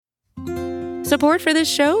Support for this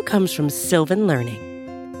show comes from Sylvan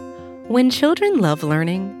Learning. When children love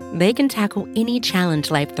learning, they can tackle any challenge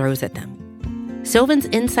life throws at them. Sylvan's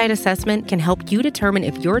Insight Assessment can help you determine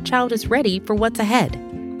if your child is ready for what's ahead.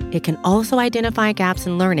 It can also identify gaps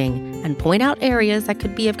in learning and point out areas that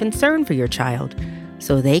could be of concern for your child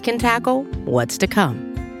so they can tackle what's to come.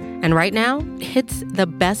 And right now, it's the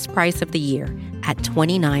best price of the year at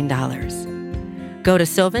 $29. Go to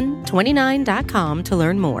sylvan29.com to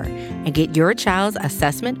learn more and get your child's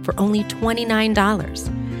assessment for only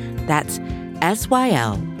 $29. That's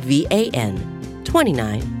SYLVAN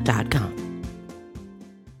 29.com.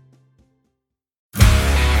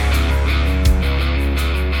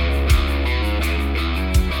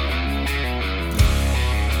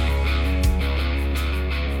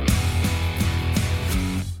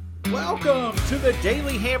 Welcome to the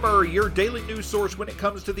Daily Hammer, your daily news source when it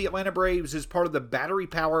comes to the Atlanta Braves as part of the Battery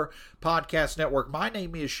Power Podcast Network. My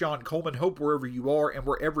name is Sean Coleman. Hope wherever you are and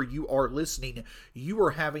wherever you are listening, you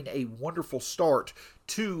are having a wonderful start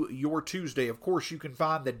to your Tuesday. Of course, you can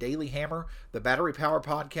find the Daily Hammer, the Battery Power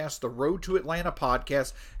Podcast, the Road to Atlanta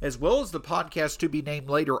Podcast, as well as the podcast to be named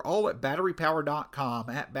later, all at batterypower.com,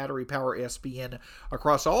 at BatteryPowerSBN,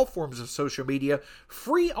 across all forms of social media,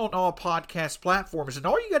 free on all podcast platforms. And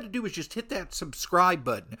all you got to do is just hit that subscribe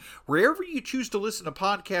button. Wherever you choose to listen to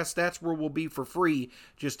podcasts, that's where we'll be for free.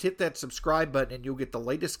 Just hit that subscribe button and you'll get the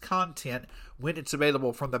latest content when it's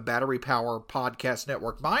available from the Battery Power Podcast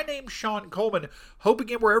Network. My name's Sean Coleman. Hope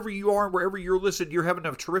again, wherever you are and wherever you're listening, you're having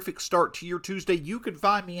a terrific start to your Tuesday. You can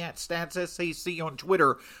find me at StatsSAC on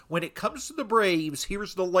Twitter. When it comes to the Braves,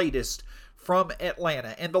 here's the latest from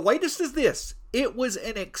Atlanta. And the latest is this. It was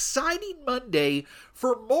an exciting Monday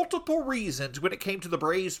for multiple reasons when it came to the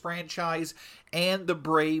Braves franchise and the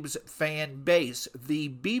Braves fan base. The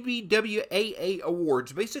BBWAA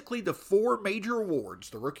Awards, basically the four major awards,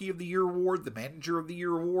 the Rookie of the Year Award, the Manager of the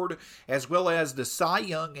Year Award, as well as the Cy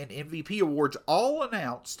Young and MVP Awards, all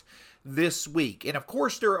announced this week. And of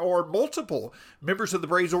course, there are multiple members of the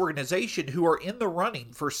Braves organization who are in the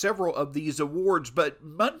running for several of these awards. But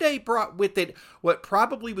Monday brought with it what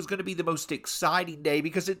probably was going to be the most exciting day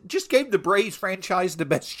because it just gave the Braves franchise the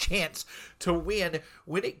best chance to win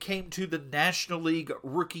when it came to the National League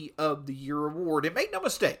Rookie of the Year Award. And make no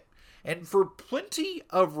mistake, and for plenty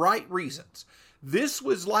of right reasons, this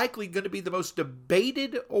was likely going to be the most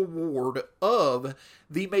debated award of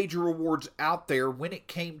the major awards out there when it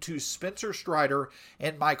came to Spencer Strider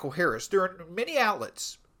and Michael Harris. There are many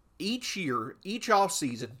outlets each year, each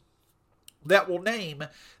offseason, that will name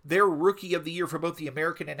their Rookie of the Year for both the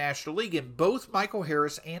American and National League, and both Michael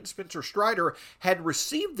Harris and Spencer Strider had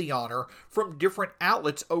received the honor from different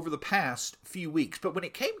outlets over the past few weeks. But when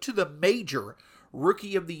it came to the major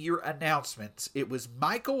Rookie of the Year announcements, it was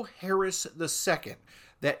Michael Harris II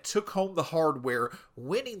that took home the hardware,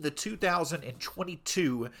 winning the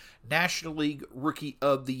 2022 National League Rookie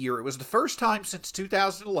of the Year. It was the first time since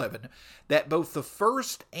 2011 that both the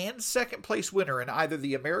first and second place winner in either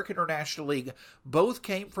the American or National League both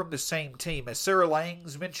came from the same team. As Sarah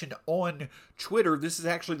Langs mentioned on Twitter, this is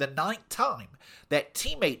actually the 9th time that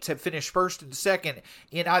teammates have finished first and second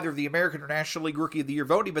in either the American or National League Rookie of the Year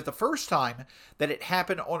voting, but the first time that it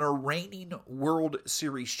happened on a reigning World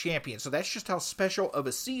Series champion. So that's just how special of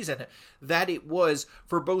a season that it was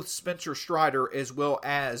for both Spencer Strider as well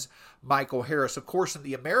as Michael Harris. Of course, in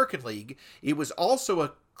the American League, it was also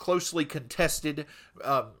a closely contested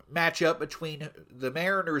matchup between the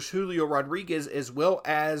Mariners' Julio Rodriguez as well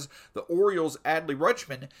as the Orioles' Adley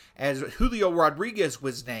Rutschman, as Julio Rodriguez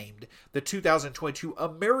was named the 2022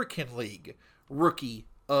 American League Rookie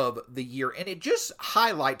of the Year. And it just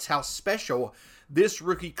highlights how special this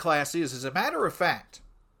rookie class is. As a matter of fact,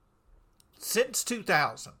 since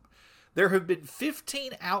 2000, there have been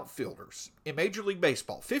 15 outfielders in Major League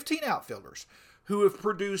Baseball, 15 outfielders who have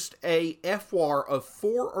produced a FWAR of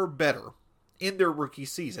 4 or better in their rookie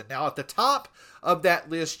season. Now, at the top of that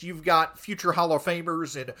list, you've got future Hall of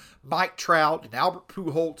Famers and Mike Trout and Albert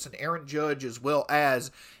Pujols and Aaron Judge, as well as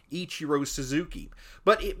Ichiro Suzuki.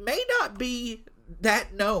 But it may not be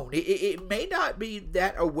that known. It may not be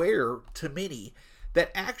that aware to many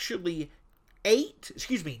that actually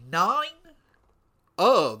 9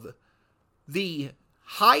 of the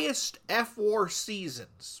highest FWAR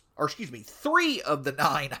seasons, 3 of the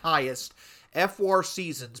 9 highest FWAR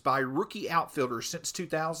seasons by rookie outfielders since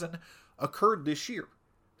 2000 occurred this year.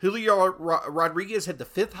 Julio Rodriguez had the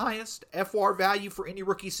 5th highest FWAR value for any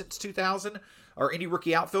rookie since 2000, or any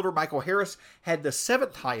rookie outfielder. Michael Harris had the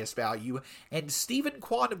 7th highest value, and Stephen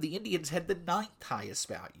Kwan of the Indians had the 9th highest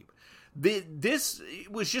value. This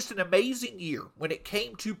was just an amazing year when it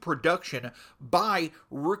came to production by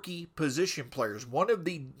rookie position players. One of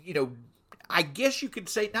the, I guess you could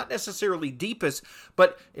say not necessarily deepest,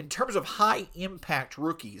 but in terms of high impact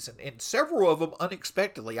rookies, and several of them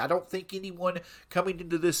unexpectedly. I don't think anyone coming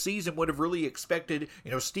into this season would have really expected,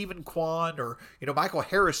 Stephen Kwan or, Michael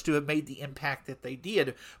Harris to have made the impact that they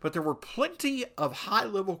did, but there were plenty of high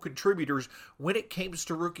level contributors when it comes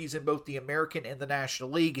to rookies in both the American and the National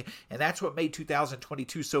League, and that's what made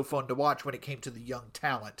 2022 so fun to watch when it came to the young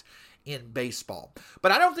talent in baseball.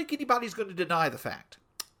 But I don't think anybody's going to deny the fact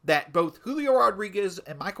that both Julio Rodriguez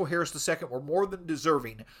and Michael Harris II were more than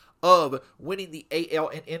deserving of winning the AL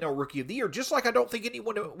and NL Rookie of the Year, just like I don't think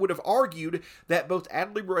anyone would have argued that both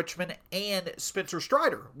Adley Rutschman and Spencer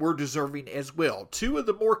Strider were deserving as well. Two of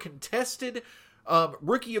the more contested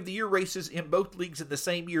Rookie of the Year races in both leagues in the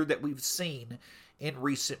same year that we've seen in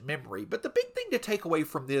recent memory. But the big thing to take away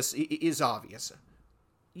from this is obvious.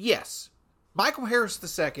 Yes, Michael Harris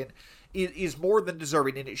II is more than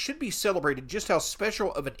deserving, and it should be celebrated just how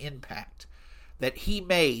special of an impact that he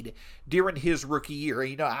made during his rookie year.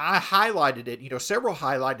 I highlighted it, several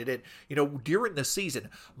highlighted it, during the season.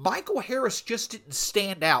 Michael Harris just didn't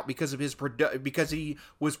stand out because of because he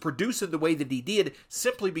was producing the way that he did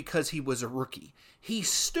simply because he was a rookie. He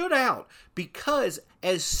stood out because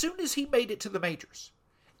as soon as he made it to the majors,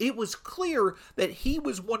 it was clear that he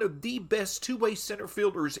was one of the best two-way center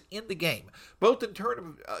fielders in the game, both in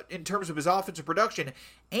terms of his offensive production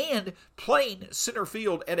and playing center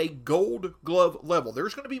field at a Gold Glove level.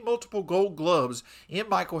 There's going to be multiple Gold Gloves in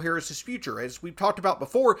Michael Harris's future. As we've talked about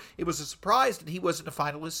before, it was a surprise that he wasn't a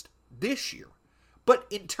finalist this year. But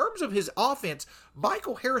in terms of his offense,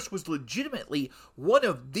 Michael Harris was legitimately one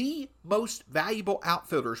of the most valuable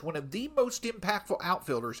outfielders, one of the most impactful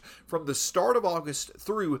outfielders from the start of August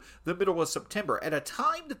through the middle of September, at a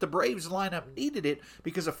time that the Braves lineup needed it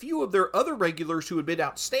because a few of their other regulars who had been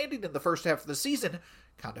outstanding in the first half of the season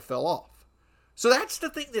kind of fell off. So that's the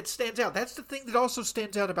thing that stands out. That's the thing that also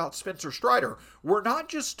stands out about Spencer Strider. We're not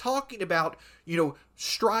just talking about,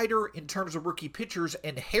 Strider in terms of rookie pitchers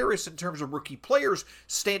and Harris in terms of rookie players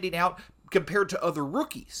standing out compared to other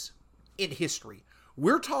rookies in history.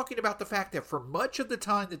 We're talking about the fact that for much of the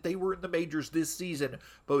time that they were in the majors this season,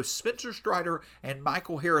 both Spencer Strider and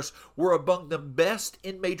Michael Harris were among the best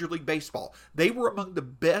in Major League Baseball. They were among the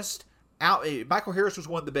best Michael Harris was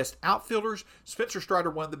one of the best outfielders. Spencer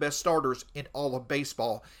Strider, one of the best starters in all of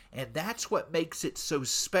baseball. And that's what makes it so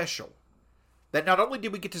special. That not only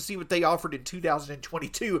did we get to see what they offered in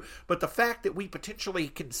 2022, but the fact that we potentially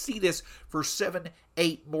can see this for 7-8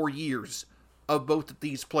 more years of both of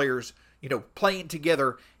these players, playing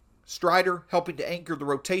together. Strider helping to anchor the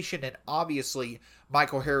rotation, and obviously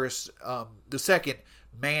Michael Harris II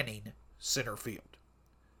manning center field.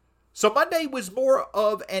 So Monday was more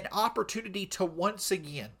of an opportunity to once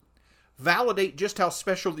again validate just how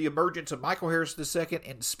special the emergence of Michael Harris II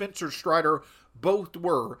and Spencer Strider both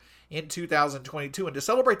were in 2022, and to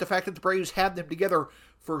celebrate the fact that the Braves had them together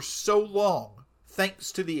for so long, thanks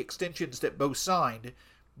to the extensions that both signed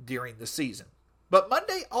during the season. But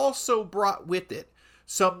Monday also brought with it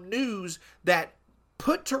some news that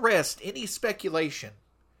put to rest any speculation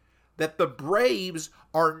that the Braves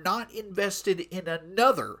are not invested in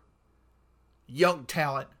another young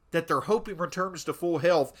talent that they're hoping returns to full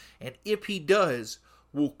health, and if he does,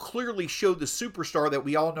 will clearly show the superstar that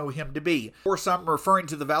we all know him to be. Of course, I'm referring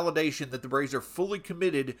to the validation that the Braves are fully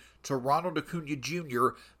committed to Ronald Acuna Jr.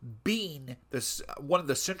 being one of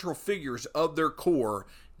the central figures of their core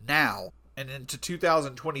now and into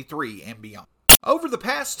 2023 and beyond. Over the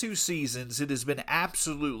past 2 seasons, it has been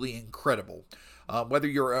absolutely incredible. Whether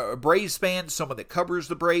you're a Braves fan, someone that covers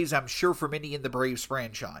the Braves, I'm sure for many in the Braves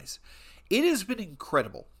franchise, it has been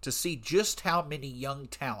incredible to see just how many young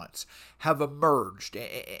talents have emerged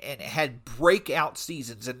and had breakout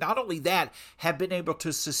seasons. And not only that, have been able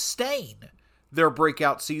to sustain their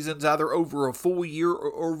breakout seasons either over a full year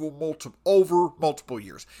or over multiple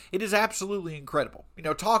years. It is absolutely incredible.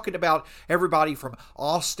 Talking about everybody from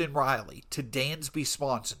Austin Riley to Dansby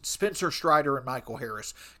Swanson, Spencer Strider and Michael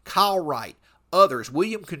Harris, Kyle Wright, others,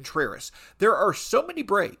 William Contreras. There are so many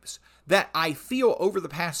Braves that I feel over the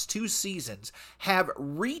past 2 seasons have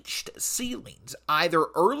reached ceilings either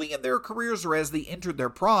early in their careers or as they entered their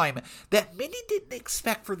prime that many didn't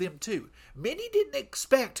expect for them to. Many didn't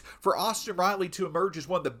expect for Austin Riley to emerge as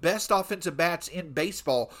one of the best offensive bats in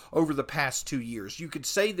baseball over the past 2 years. You could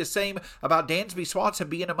say the same about Dansby Swanson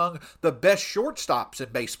being among the best shortstops in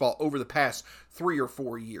baseball over the past 3 or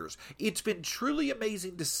 4 years. It's been truly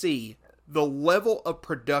amazing to see the level of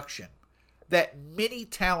production that many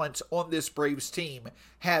talents on this Braves team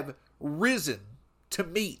have risen to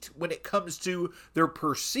meet when it comes to their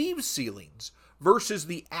perceived ceilings versus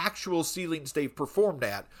the actual ceilings they've performed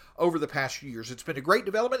at over the past few years. It's been a great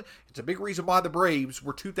development. It's a big reason why the Braves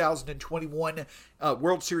were 2021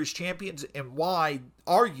 World Series champions and why,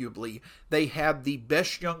 arguably, they have the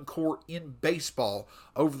best young core in baseball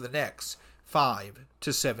over the next 5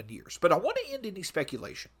 to 7 years. But I want to end any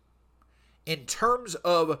speculation in terms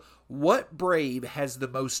of what Brave has the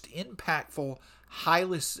most impactful,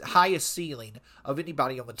 highest ceiling of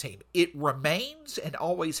anybody on the team. It remains and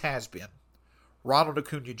always has been Ronald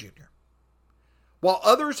Acuna Jr. While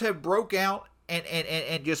others have broke out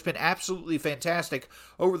and just been absolutely fantastic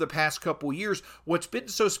over the past couple years, what's been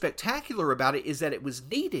so spectacular about it is that it was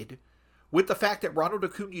needed with the fact that Ronald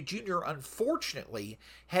Acuna Jr. unfortunately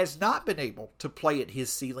has not been able to play at his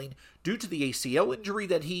ceiling due to the ACL injury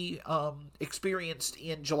that he experienced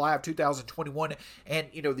in July of 2021 and,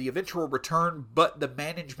 the eventual return, but the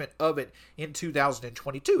management of it in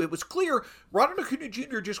 2022. It was clear Ronald Acuna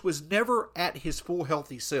Jr. just was never at his full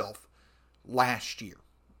healthy self last year.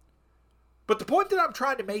 But the point that I'm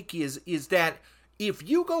trying to make is that if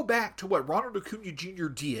you go back to what Ronald Acuna Jr.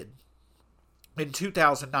 did in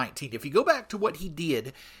 2019, if you go back to what he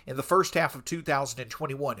did in the first half of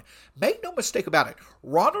 2021, make no mistake about it,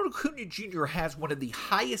 Ronald Acuna Jr. has one of the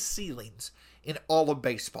highest ceilings in all of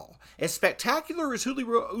baseball. As spectacular as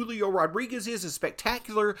Julio Rodriguez is, as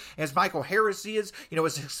spectacular as Michael Harris is,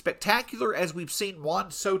 as spectacular as we've seen Juan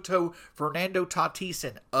Soto, Fernando Tatis,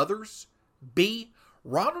 and others be,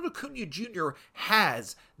 Ronald Acuna Jr.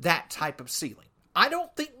 has that type of ceiling. I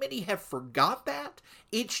don't think many have forgot that.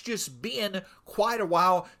 It's just been quite a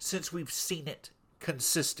while since we've seen it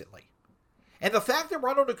consistently. And the fact that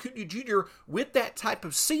Ronald Acuna Jr., with that type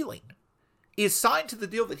of ceiling, is signed to the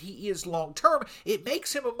deal that he is long-term, it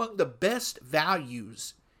makes him among the best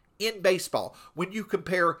values in baseball when you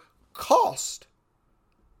compare cost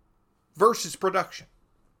versus production.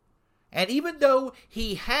 And even though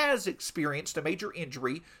he has experienced a major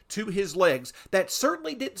injury to his legs, that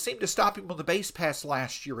certainly didn't seem to stop him on the base pass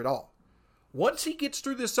last year at all. Once he gets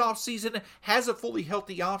through this offseason, has a fully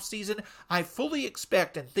healthy offseason, I fully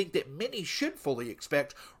expect and think that many should fully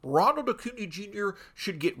expect Ronald Acuna Jr.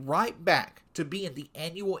 should get right back to being the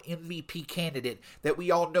annual MVP candidate that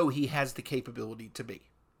we all know he has the capability to be.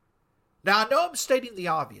 Now, I know I'm stating the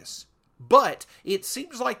obvious, but it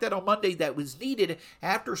seems like that on Monday that was needed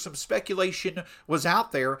after some speculation was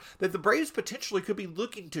out there that the Braves potentially could be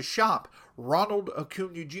looking to shop Ronald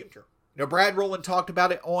Acuna Jr. Brad Rowland talked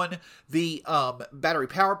about it on the Battery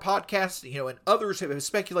Power podcast, and others have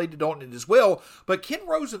speculated on it as well. But Ken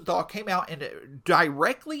Rosenthal came out and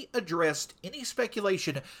directly addressed any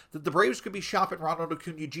speculation that the Braves could be shopping Ronald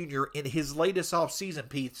Acuna Jr. in his latest offseason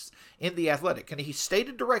piece in The Athletic. And he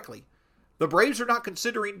stated directly, the Braves are not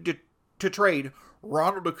considering to trade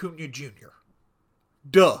Ronald Acuna Jr.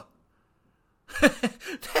 Duh.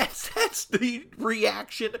 That's the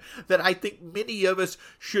reaction that I think many of us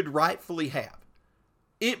should rightfully have.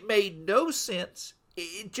 It made no sense.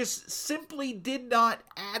 It just simply did not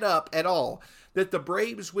add up at all that the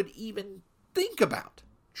Braves would even think about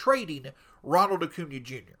trading Ronald Acuna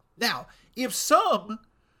Jr. Now, if some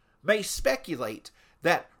may speculate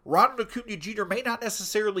that Ronald Acuna Jr. may not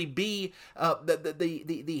necessarily be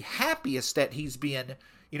the happiest that he's been,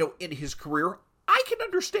 in his career, I can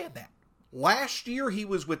understand that. Last year, he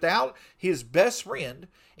was without his best friend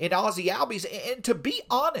in Ozzie Albies. And to be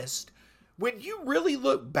honest, when you really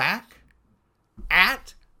look back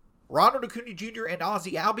at Ronald Acuna Jr. and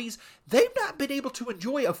Ozzie Albies, they've not been able to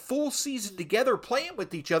enjoy a full season together playing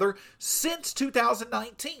with each other since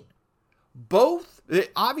 2019. Both,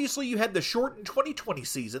 obviously you had the shortened 2020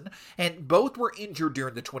 season, and both were injured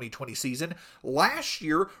during the 2020 season. Last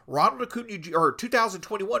year,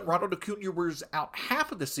 2021, Ronald Acuna was out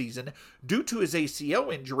half of the season due to his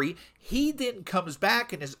ACL injury. He then comes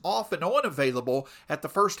back and is off and on available at the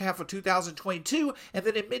first half of 2022, and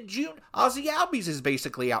then in mid-June, Ozzie Albies is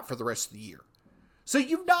basically out for the rest of the year. So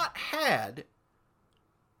you've not had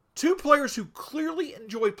two players who clearly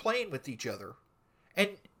enjoy playing with each other,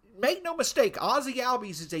 and make no mistake, Ozzie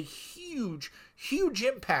Albies is a huge, huge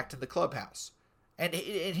impact in the clubhouse. And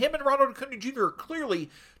him and Ronald Acuna Jr. are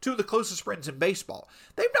clearly two of the closest friends in baseball.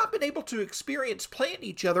 They've not been able to experience playing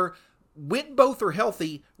each other when both are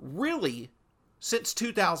healthy, really, since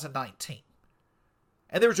 2019.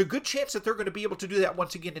 And there's a good chance that they're going to be able to do that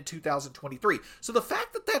once again in 2023. So the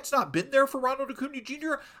fact that that's not been there for Ronald Acuna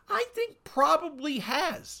Jr., I think probably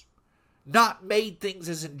has not made things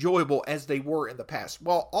as enjoyable as they were in the past.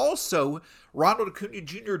 While also Ronald Acuna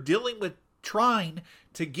Jr. dealing with trying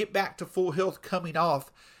to get back to full health coming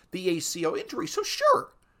off the ACL injury. So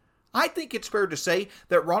sure, I think it's fair to say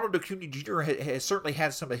that Ronald Acuna Jr. has certainly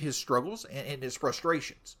had some of his struggles and his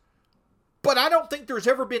frustrations. But I don't think there's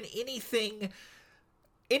ever been any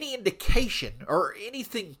indication or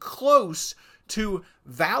anything close to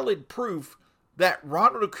valid proof that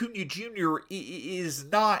Ronald Acuna Jr. is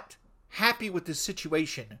not happy with the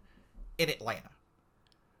situation in Atlanta.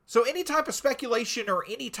 So any type of speculation or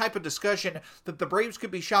any type of discussion that the Braves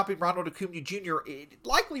could be shopping Ronald Acuna Jr. it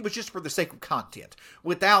likely was just for the sake of content,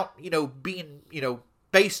 without, being,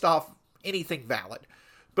 based off anything valid.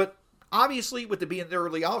 But obviously, with it being the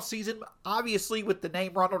early offseason, obviously with the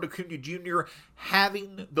name Ronald Acuna Jr.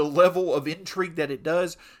 having the level of intrigue that it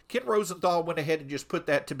does, Ken Rosenthal went ahead and just put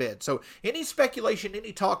that to bed. So any speculation,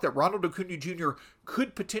 any talk that Ronald Acuna Jr.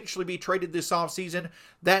 could potentially be traded this offseason,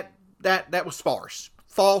 that was sparse.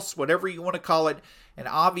 False, whatever you want to call it. And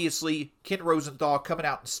obviously, Ken Rosenthal coming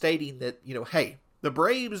out and stating that, hey, the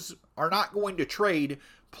Braves are not going to trade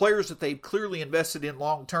players that they've clearly invested in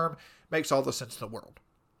long term, makes all the sense in the world.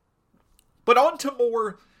 But on to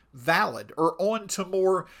more valid, or on to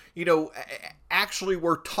more, actually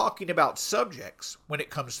we're talking about subjects when it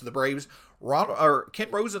comes to the Braves.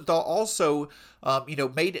 Ken Rosenthal also,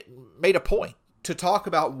 made a point to talk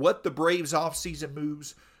about what the Braves offseason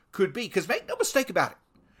moves could be. Because make no mistake about it,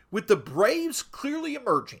 with the Braves clearly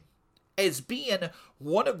emerging as being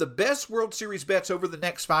one of the best World Series bets over the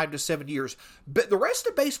next 5 to 7 years, but the rest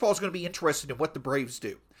of baseball is going to be interested in what the Braves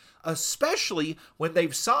do, especially when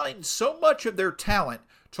they've signed so much of their talent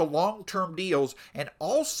to long-term deals and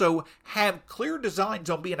also have clear designs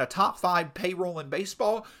on being a top 5 payroll in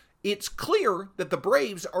baseball. It's clear that the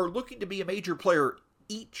Braves are looking to be a major player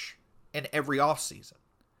each and every offseason.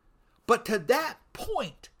 But to that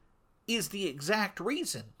point is the exact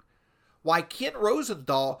reason why Ken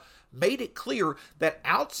Rosenthal made it clear that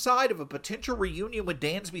outside of a potential reunion with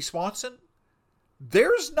Dansby Swanson,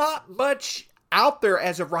 there's not much out there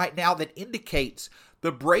as of right now that indicates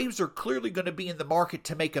the Braves are clearly going to be in the market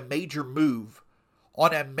to make a major move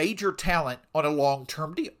on a major talent on a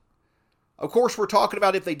long-term deal. Of course, we're talking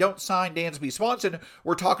about if they don't sign Dansby Swanson,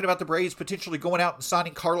 we're talking about the Braves potentially going out and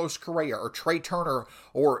signing Carlos Correa or Trey Turner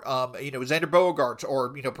or, Xander Bogaerts or,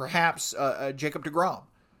 perhaps Jacob deGrom.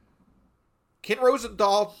 Ken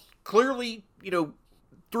Rosenthal clearly,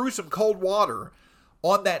 threw some cold water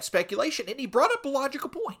on that speculation, and he brought up a logical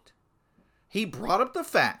point. He brought up the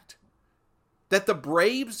fact that the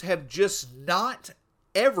Braves have just not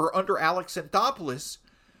ever, under Alex Anthopoulos,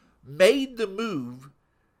 made the move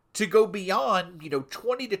to go beyond,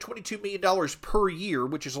 $20 to $22 million per year,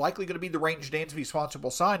 which is likely going to be the range Dansby Swanson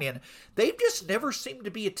will sign in. They've just never seemed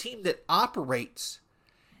to be a team that operates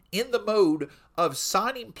in the mode of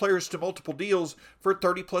signing players to multiple deals for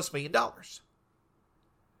 $30+ million.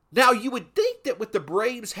 Now, you would think that with the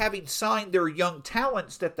Braves having signed their young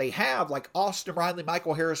talents that they have, like Austin Riley,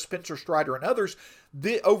 Michael Harris, Spencer Strider, and others,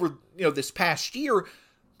 over this past year,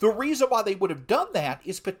 the reason why they would have done that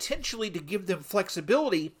is potentially to give them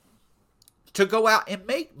flexibility to go out and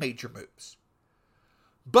make major moves.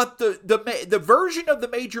 But the version of the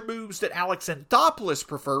major moves that Alex Anthopoulos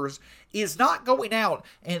prefers is not going out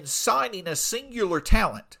and signing a singular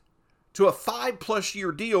talent to a 5+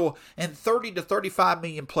 year deal and $30 to $35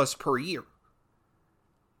 million plus per year.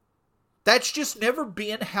 That's just never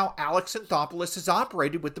been how Alex Anthopoulos has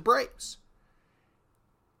operated with the Braves.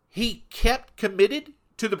 He kept committed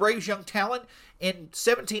to the Braves' young talent in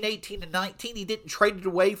 17, 18, and 19. He didn't trade it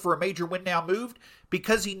away for a major win-now move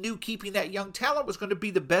because he knew keeping that young talent was going to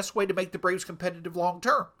be the best way to make the Braves competitive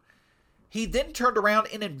long-term. He then turned around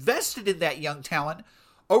and invested in that young talent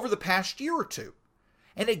over the past year or two.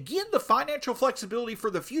 And again, the financial flexibility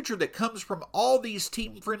for the future that comes from all these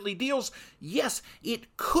team-friendly deals, yes,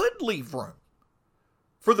 it could leave room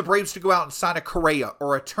for the Braves to go out and sign a Correa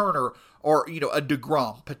or a Turner or, a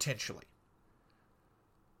deGrom potentially.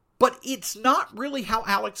 But it's not really how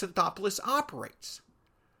Alex Anthopoulos operates.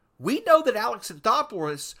 We know that Alex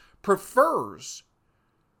Anthopoulos prefers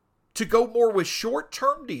to go more with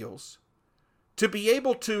short-term deals to be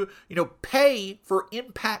able to, pay for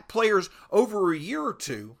impact players over a year or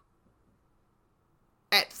two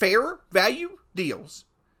at fair value deals.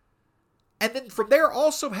 And then from there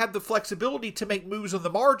also have the flexibility to make moves on the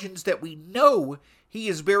margins that we know he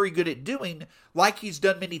is very good at doing, like he's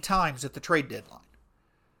done many times at the trade deadline.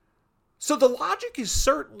 So the logic is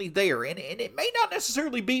certainly there, and it may not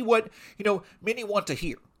necessarily be what, many want to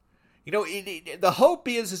hear. The hope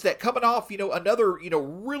is that coming off, another,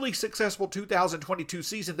 really successful 2022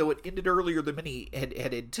 season, though it ended earlier than many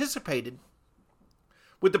had anticipated,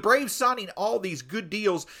 with the Braves signing all these good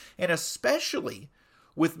deals, and especially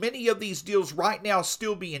with many of these deals right now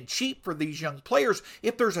still being cheap for these young players,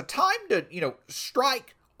 if there's a time to,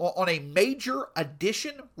 strike on a major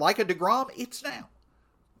addition like a DeGrom, it's now.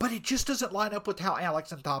 But it just doesn't line up with how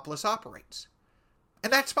Alex Anthopoulos operates.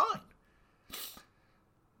 And that's fine.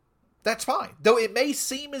 That's fine. Though it may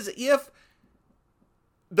seem as if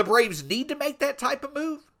the Braves need to make that type of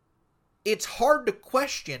move, it's hard to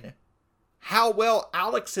question how well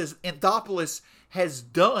Alex Anthopoulos has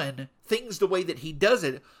done things the way that he does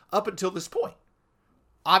it up until this point.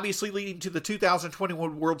 Obviously leading to the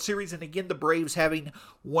 2021 World Series, and again, the Braves having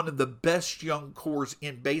one of the best young cores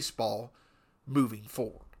in baseball moving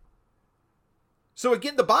forward. So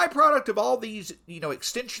again, the byproduct of all these,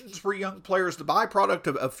 extensions for young players, the byproduct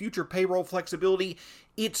of future payroll flexibility,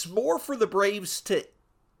 it's more for the Braves to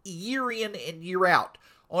year in and year out,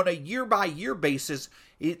 on a year-by-year basis,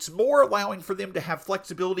 it's more allowing for them to have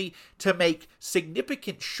flexibility to make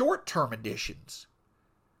significant short-term additions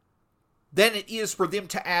than it is for them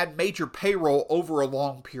to add major payroll over a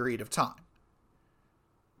long period of time.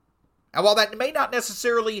 And while that may not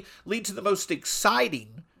necessarily lead to the most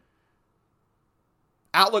exciting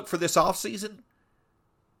outlook for this offseason,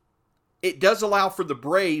 it does allow for the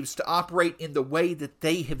Braves to operate in the way that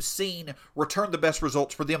they have seen return the best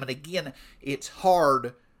results for them. And again, it's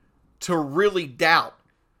hard to really doubt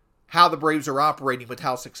how the Braves are operating with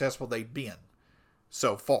how successful they've been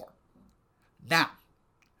so far. Now,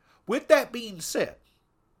 with that being said,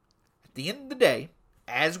 at the end of the day,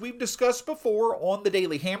 as we've discussed before on the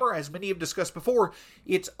Daily Hammer, as many have discussed before,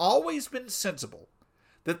 it's always been sensible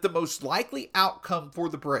that the most likely outcome for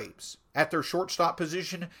the Braves at their shortstop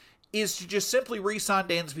position is to just simply re-sign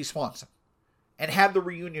Dansby Swanson and have the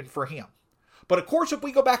reunion for him. But of course, if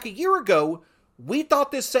we go back a year ago, we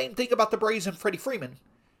thought this same thing about the Braves and Freddie Freeman,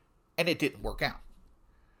 and it didn't work out.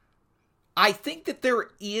 I think that there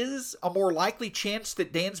is a more likely chance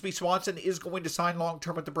that Dansby Swanson is going to sign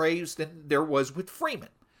long-term with the Braves than there was with Freeman.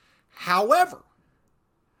 However,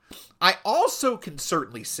 I also can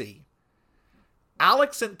certainly see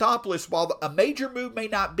Alex Anthopoulos, while a major move may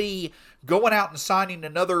not be going out and signing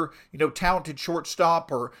another, talented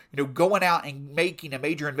shortstop or, going out and making a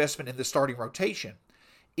major investment in the starting rotation.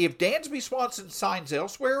 If Dansby Swanson signs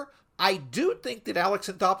elsewhere, I do think that Alex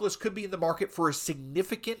Anthopoulos could be in the market for a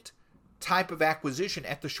significant type of acquisition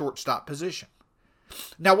at the shortstop position.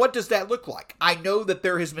 Now, what does that look like? I know that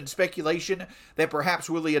there has been speculation that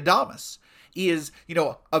perhaps Willy Adames is,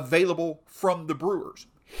 available from the Brewers.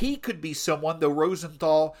 He could be someone, though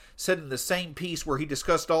Rosenthal said in the same piece where he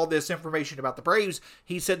discussed all this information about the Braves,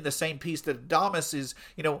 he said in the same piece that Adames is,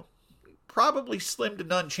 probably slim to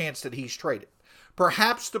none chance that he's traded.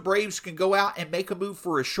 Perhaps the Braves can go out and make a move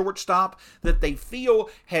for a shortstop that they feel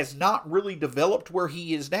has not really developed where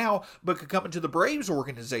he is now, but could come into the Braves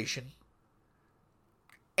organization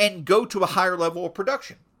and go to a higher level of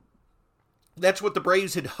production. That's what the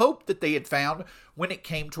Braves had hoped that they had found when it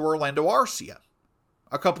came to Orlando Arcia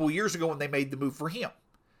a couple of years ago when they made the move for him.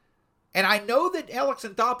 And I know that Alex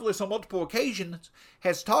Anthopoulos on multiple occasions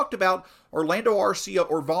has talked about Orlando Arcia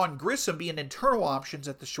or Vaughn Grissom being internal options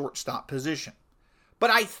at the shortstop position. But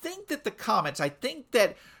I think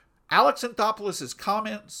that Alex Anthopoulos'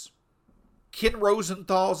 comments, Ken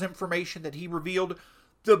Rosenthal's information that he revealed,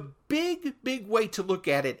 the big way to look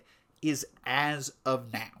at it is as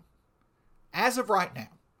of now. As of right now.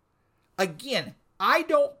 Again, I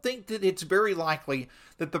don't think that it's very likely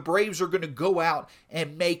that the Braves are going to go out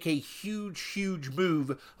and make a huge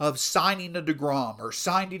move of signing a DeGrom or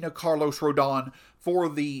signing a Carlos Rodon for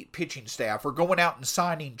the pitching staff, or going out and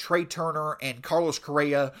signing Trey Turner and Carlos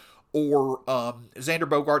Correa or Xander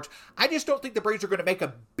Bogaerts. I just don't think the Braves are going to make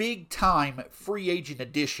a big-time free agent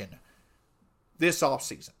addition this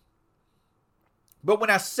offseason. But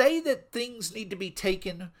when I say that things need to be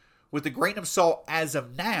taken with a grain of salt as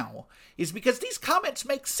of now, is because these comments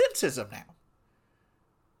make sense as of now.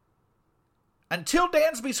 Until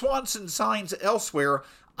Dansby Swanson signs elsewhere,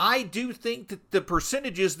 I do think that the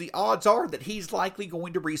percentages, the odds are that he's likely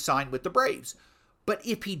going to re-sign with the Braves. But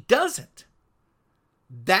if he doesn't,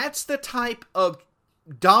 that's the type of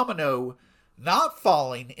domino not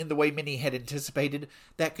falling in the way many had anticipated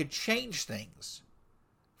that could change things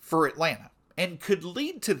for Atlanta and could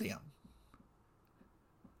lead to them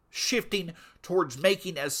shifting towards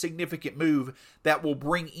making a significant move that will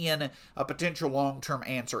bring in a potential long-term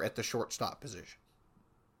answer at the shortstop position.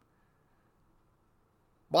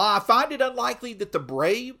 While I find it unlikely that the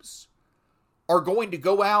Braves are going to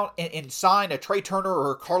go out and sign a Trey Turner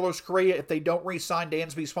or a Carlos Correa if they don't re-sign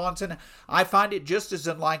Dansby Swanson, I find it just as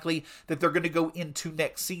unlikely that they're going to go into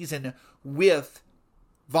next season with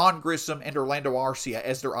Vaughn Grissom and Orlando Arcia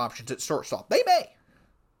as their options at shortstop. They may.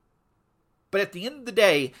 But at the end of the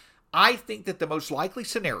day, I think that the most likely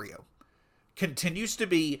scenario continues to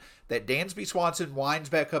be that Dansby Swanson winds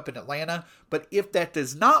back up in Atlanta. But if that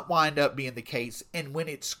does not wind up being the case, and when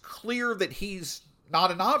it's clear that he's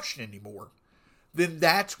not an option anymore, then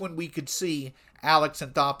that's when we could see Alex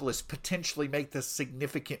Anthopoulos potentially make the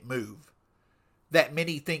significant move that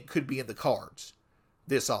many think could be in the cards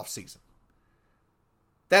this offseason.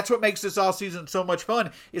 That's what makes this offseason so much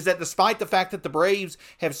fun, is that despite the fact that the Braves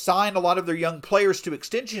have signed a lot of their young players to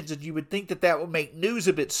extensions, and you would think that that would make news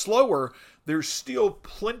a bit slower, there's still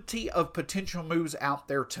plenty of potential moves out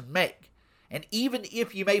there to make. And even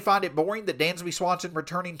if you may find it boring that Dansby Swanson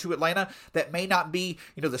returning to Atlanta, that may not be,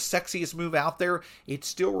 the sexiest move out there, it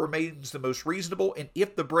still remains the most reasonable. And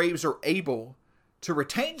if the Braves are able to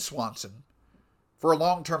retain Swanson for a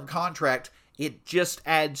long-term contract, it just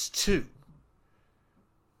adds to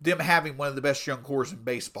them having one of the best young cores in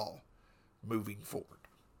baseball moving forward.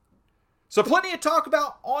 So plenty to talk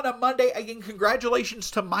about on a Monday. Again, congratulations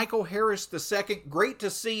to Michael Harris II. Great to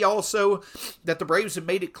see also that the Braves have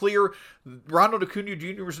made it clear Ronald Acuna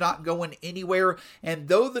Jr. is not going anywhere. And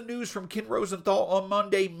though the news from Ken Rosenthal on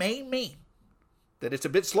Monday may mean that it's a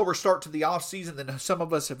bit slower start to the offseason than some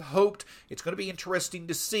of us have hoped, it's going to be interesting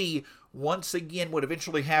to see once again what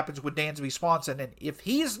eventually happens with Dansby Swanson. And if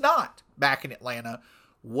he's not back in Atlanta,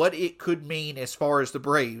 what it could mean as far as the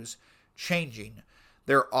Braves changing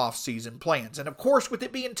their offseason plans. And of course, with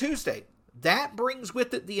it being Tuesday, that brings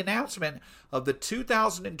with it the announcement of the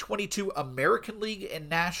 2022 American League and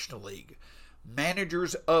National League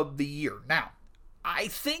Managers of the Year. Now, I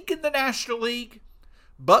think in the National League,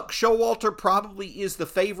 Buck Showalter probably is the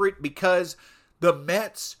favorite because the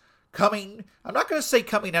Mets I'm not going to say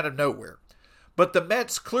coming out of nowhere, but the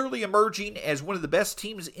Mets clearly emerging as one of the best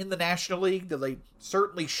teams in the National League. They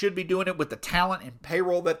certainly should be doing it with the talent and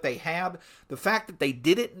payroll that they have. The fact that they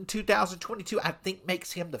did it in 2022, I think,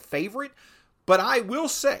 makes him the favorite. But I will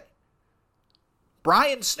say,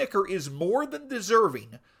 Brian Snitker is more than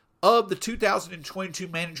deserving of the 2022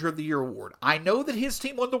 Manager of the Year award. I know that his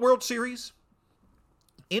team won the World Series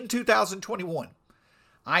in 2021.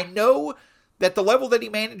 I know that the level that he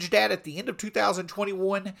managed at the end of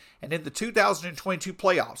 2021 and in the 2022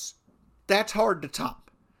 playoffs, that's hard to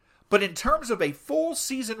top. But in terms of a full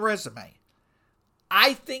season resume,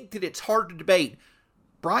 I think that it's hard to debate.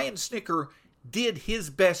 Brian Snitker did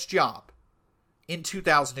his best job in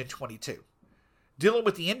 2022. Dealing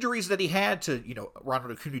with the injuries that he had to,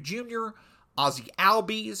 Ronald Acuna Jr., Ozzie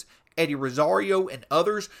Albies, Eddie Rosario, and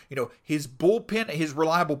others, his bullpen, his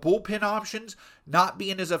reliable bullpen options not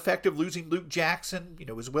being as effective, losing Luke Jackson,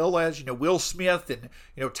 as well as, Will Smith and,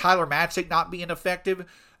 Tyler Matzik not being effective,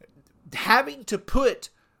 having to put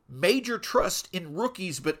major trust in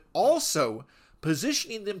rookies, but also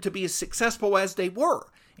positioning them to be as successful as they were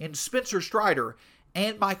in Spencer Strider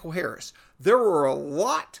and Michael Harris. There were a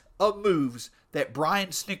lot of moves that Brian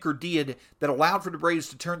Snitker did that allowed for the Braves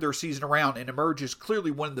to turn their season around and emerge as clearly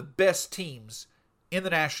one of the best teams in the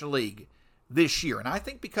National League this year. And I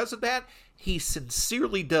think because of that, he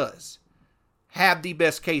sincerely does have the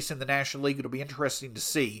best case in the National League. It'll be interesting to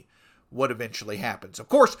see what eventually happens. Of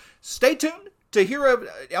course, stay tuned to hear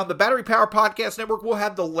on the Battery Power Podcast Network. We'll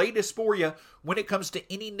have the latest for you when it comes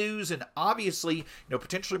to any news and obviously,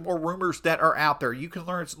 potentially more rumors that are out there. You can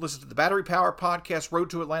listen to the Battery Power Podcast, Road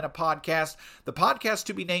to Atlanta podcast, the podcast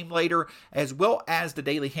to be named later, as well as the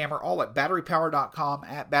Daily Hammer, all at batterypower.com,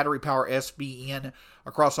 at BatteryPowerSBN,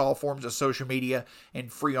 across all forms of social media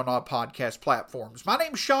and free on all podcast platforms. My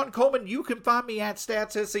name's Sean Coleman. You can find me at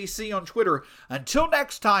StatsSEC on Twitter. Until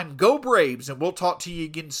next time, go Braves, and we'll talk to you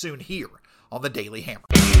again soon here on the Daily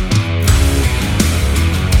Hammer.